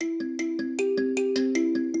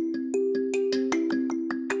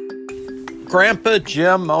Grandpa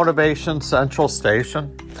Jim, Motivation Central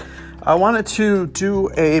Station. I wanted to do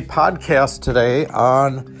a podcast today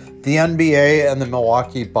on the NBA and the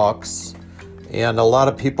Milwaukee Bucks. And a lot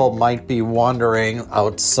of people might be wondering,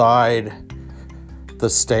 outside the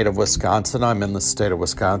state of Wisconsin, I'm in the state of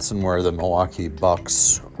Wisconsin where the Milwaukee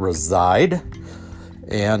Bucks reside.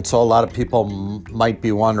 And so a lot of people might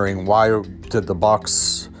be wondering, why did the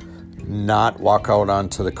Bucks not walk out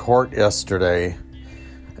onto the court yesterday?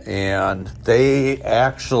 And they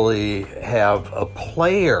actually have a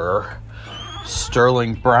player,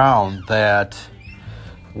 Sterling Brown, that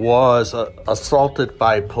was assaulted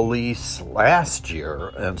by police last year.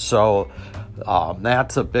 And so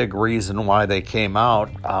that's a big reason why they came out.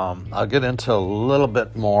 I'll get into a little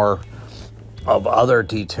bit more of other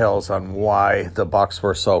details on why the Bucks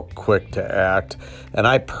were so quick to act. And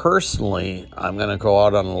I'm going to go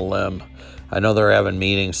out on a limb. I know they're having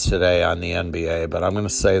meetings today on the NBA, but I'm going to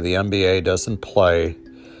say the NBA doesn't play,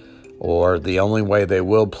 or the only way they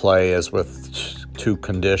will play is with two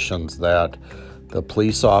conditions: that the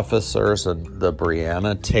police officers in the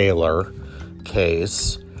Breonna Taylor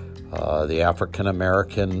case, the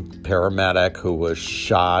African-American paramedic who was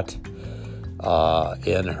shot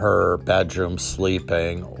in her bedroom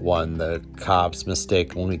sleeping when the cops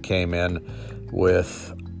mistakenly came in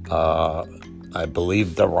with I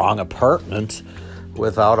believe the wrong apartment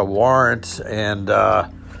without a warrant, and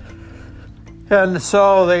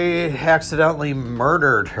so they accidentally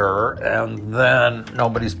murdered her, and then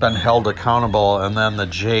nobody's been held accountable. And then the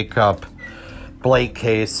Jacob Blake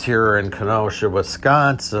case here in Kenosha,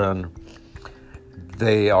 Wisconsin,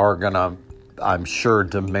 they are gonna, I'm sure,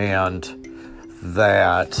 demand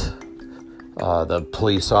that the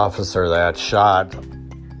police officer that shot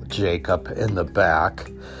Jacob in the back.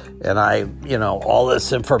 And all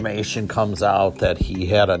this information comes out that he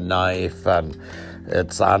had a knife and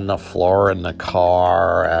it's on the floor in the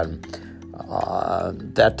car, and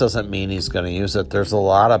that doesn't mean he's going to use it. There's a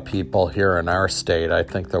lot of people here in our state. I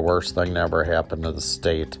think the worst thing that ever happened to the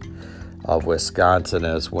state of Wisconsin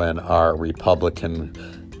is when our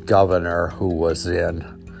Republican governor, who was in,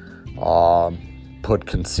 put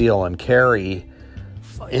conceal and carry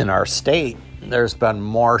in our state. There's been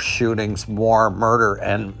more shootings, more murder,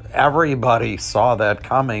 and everybody saw that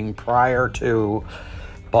coming prior to.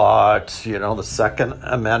 But, the Second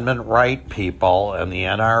Amendment right people and the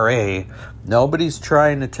NRA, nobody's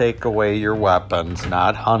trying to take away your weapons,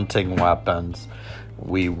 not hunting weapons.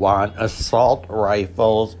 We want assault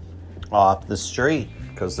rifles off the street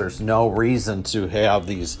because there's no reason to have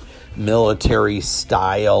these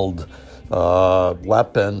military-styled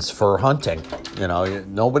weapons for hunting.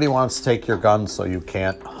 Nobody wants to take your gun, so you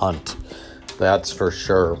can't hunt. That's for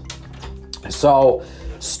sure. So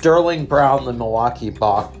Sterling Brown, the Milwaukee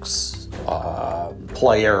Bucks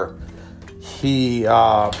player, he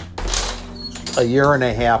a year and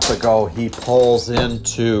a half ago he pulls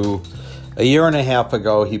into a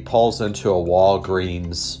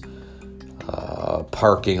Walgreens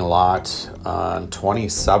parking lot on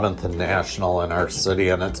 27th and National in our city,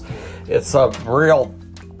 and it's a real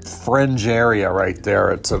fringe area right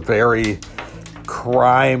there. It's a very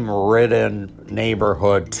crime-ridden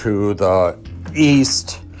neighborhood to the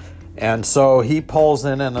east, and so he pulls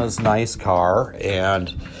in his nice car,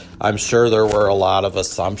 and I'm sure there were a lot of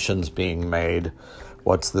assumptions being made.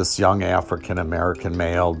 What's this young African-American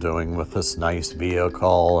male doing with this nice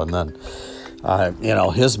vehicle? And then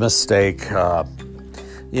his mistake,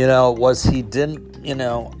 was he didn't,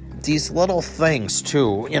 these little things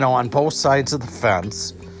too, on both sides of the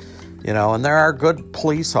fence, and there are good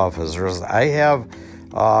police officers. I have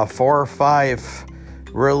 4 or 5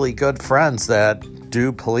 really good friends that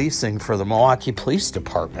do policing for the Milwaukee Police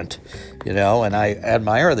Department, and I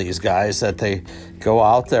admire these guys that they go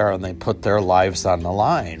out there and they put their lives on the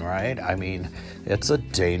line, right? I mean, it's a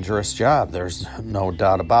dangerous job. There's no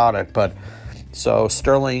doubt about it. But so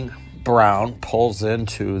Sterling Brown pulls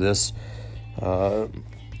into this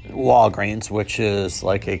Walgreens, which is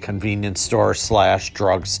like a convenience store /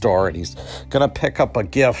 drugstore, and he's going to pick up a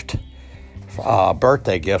gift,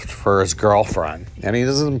 birthday gift for his girlfriend. And he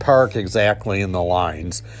doesn't park exactly in the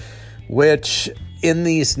lines, which in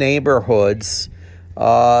these neighborhoods,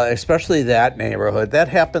 especially that neighborhood, that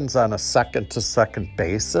happens on a second-to-second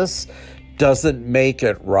basis, doesn't make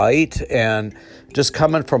it right. And just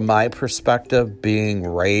coming from my perspective, being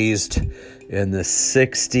raised in the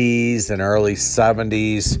 60s and early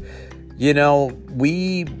 70s,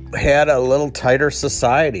 we had a little tighter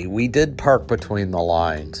society. We did park between the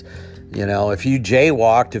lines. If you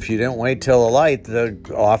jaywalked, if you didn't wait till the light, the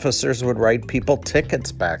officers would write people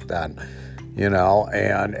tickets back then.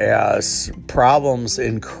 And as problems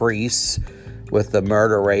increase with the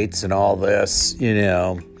murder rates and all this,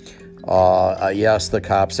 yes, the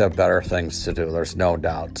cops have better things to do. There's no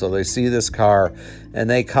doubt. So they see this car and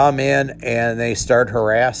they come in and they start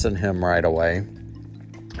harassing him right away.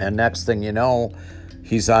 And next thing you know,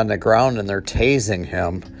 he's on the ground and they're tasing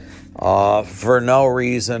him for no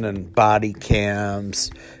reason, and body cams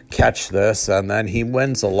catch this. And then he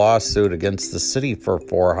wins a lawsuit against the city for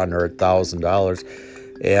 $400,000.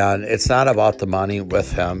 And it's not about the money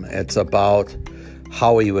with him. It's about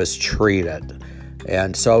how he was treated.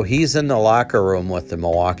 And so he's in the locker room with the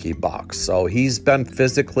Milwaukee Bucks. So he's been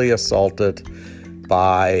physically assaulted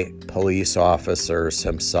by police officers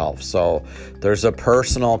himself. So there's a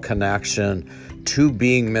personal connection to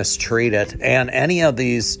being mistreated. And any of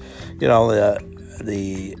these,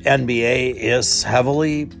 the NBA is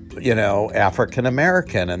heavily, African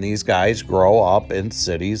American. And these guys grow up in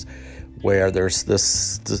cities where there's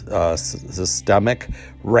this systemic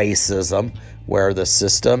racism, where the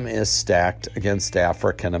system is stacked against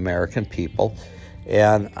African American people.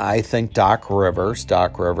 And I think Doc Rivers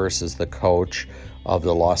is the coach of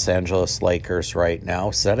the Los Angeles Lakers right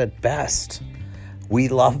now, said it best. We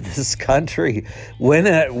love this country. When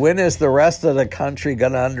is the rest of the country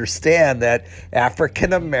going to understand that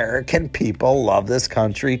African American people love this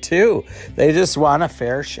country too? They just want a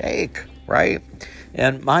fair shake, right?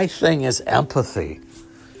 And my thing is empathy.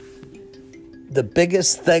 The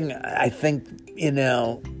biggest thing, I think,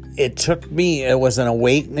 it was an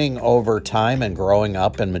awakening over time and growing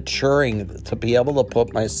up and maturing to be able to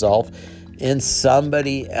put myself in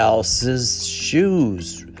somebody else's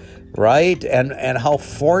shoes, right? And how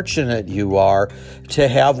fortunate you are to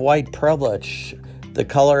have white privilege. The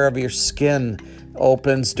color of your skin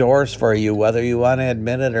opens doors for you, whether you want to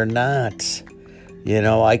admit it or not.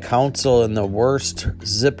 I counsel in the worst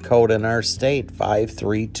zip code in our state,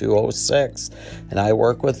 53206, and I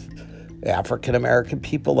work with African American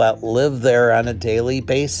people that live there on a daily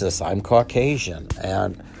basis. I'm Caucasian,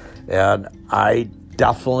 and I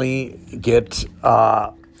definitely get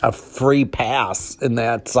a free pass in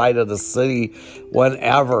that side of the city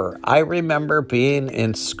whenever. I remember being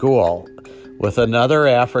in school with another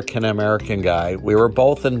African American guy. We were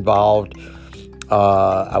both involved.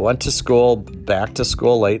 I went back to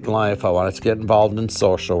school late in life. I wanted to get involved in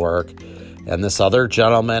social work. And this other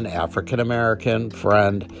gentleman, African American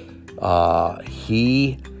friend,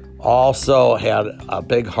 he also had a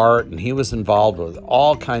big heart, and he was involved with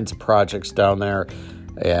all kinds of projects down there.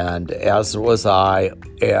 And as was I.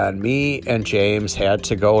 And me and James had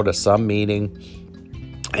to go to some meeting.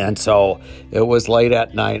 And so it was late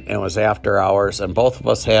at night, and it was after hours, and both of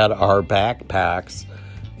us had our backpacks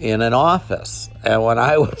in an office. And when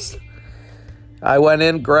I went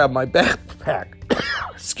in, grabbed my backpack.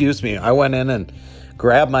 Excuse me. I went in and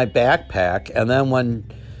grabbed my backpack. And then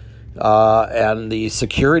and the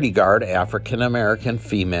security guard, African American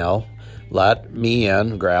female, let me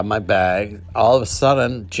in, grab my bag. All of a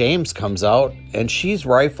sudden, James comes out and she's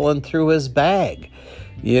rifling through his bag.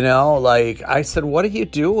 I said, "What are you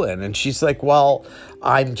doing?" And she's like, "Well,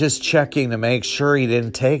 I'm just checking to make sure he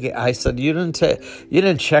didn't take it." I said, you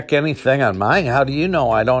didn't check anything on mine. How do you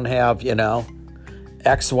know I don't have,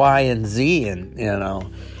 X, Y, and Z?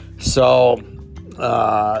 And, so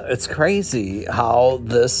it's crazy how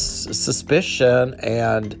this suspicion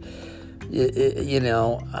and,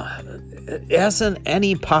 as in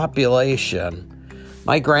any population,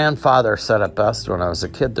 my grandfather said it best when I was a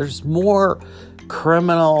kid, there's more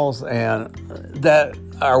criminals and that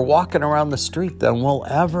are walking around the street than will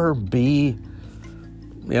ever be,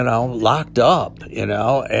 locked up,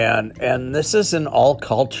 and this is in all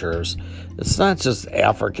cultures. It's not just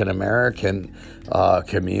African American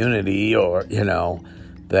community or,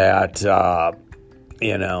 that,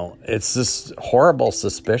 it's this horrible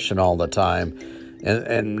suspicion all the time.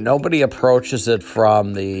 And nobody approaches it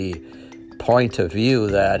from the point of view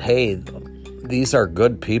that, hey, these are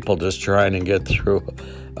good people just trying to get through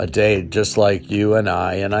a day just like you and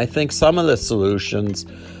I. And I think some of the solutions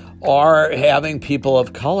are having people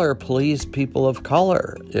of color police people of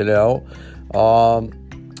color,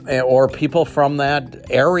 or people from that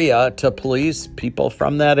area to police people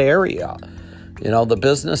from that area. The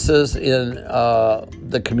businesses in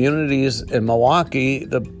the communities in Milwaukee,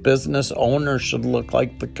 the business owners should look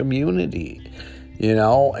like the community,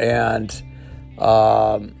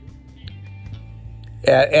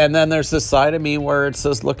 and then there's this side of me where it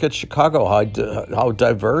says, look at Chicago, how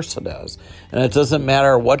diverse it is. And it doesn't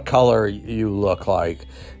matter what color you look like.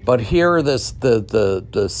 But here,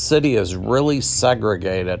 the city is really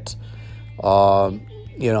segregated.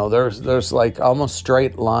 There's like almost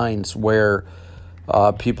straight lines where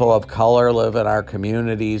people of color live in our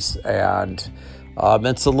communities, and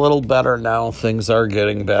it's a little better now. Things are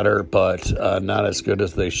getting better, but not as good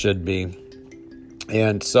as they should be.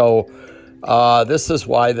 And so this is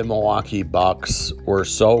why the Milwaukee Bucks were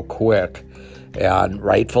so quick, and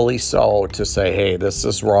rightfully so, to say, hey, this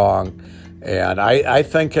is wrong. And I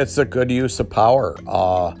think it's a good use of power.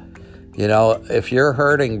 If you're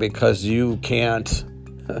hurting because you can't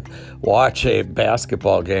watch a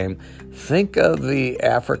basketball game, think of the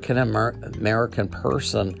African American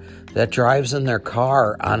person that drives in their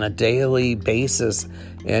car on a daily basis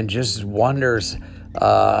and just wonders,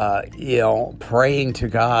 praying to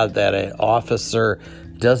God that an officer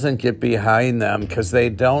doesn't get behind them because they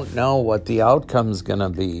don't know what the outcome's going to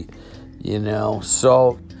be,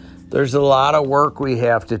 So there's a lot of work we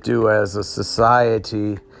have to do as a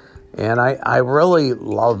society, and I really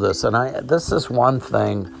love this. And this is one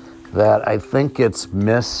thing that I think it's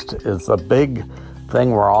missed. It's a big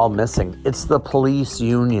thing we're all missing. It's the police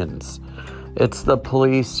unions.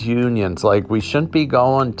 Like, we shouldn't be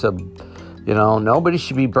going to, nobody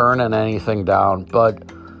should be burning anything down, but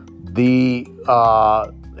the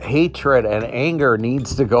hatred and anger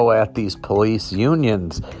needs to go at these police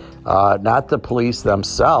unions, not the police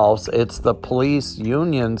themselves. It's the police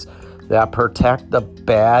unions that protect the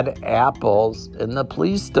bad apples in the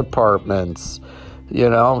police departments.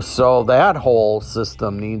 So that whole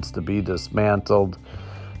system needs to be dismantled.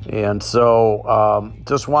 And so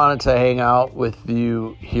just wanted to hang out with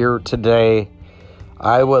you here today.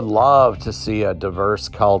 I would love to see a diverse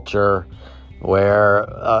culture where,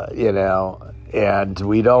 and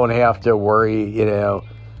we don't have to worry,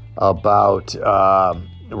 about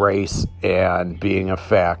race and being a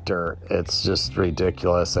factor. It's just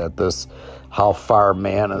ridiculous how far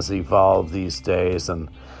man has evolved these days. And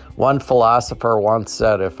one philosopher once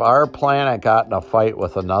said, if our planet got in a fight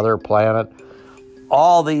with another planet,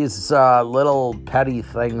 all these little petty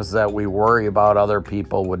things that we worry about other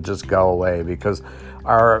people would just go away, because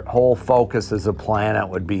our whole focus as a planet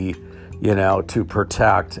would be, to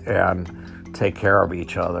protect and take care of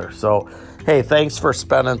each other. So, hey, thanks for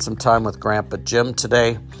spending some time with Grandpa Jim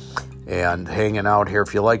today and hanging out here.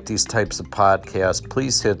 If you like these types of podcasts,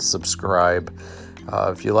 please hit subscribe.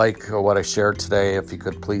 If you like what I shared today, if you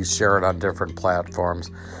could please share it on different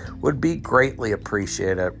platforms, would be greatly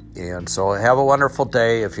appreciated. And so have a wonderful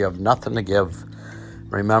day. If you have nothing to give,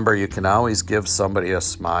 remember, you can always give somebody a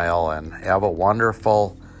smile, and have a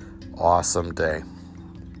wonderful, awesome day.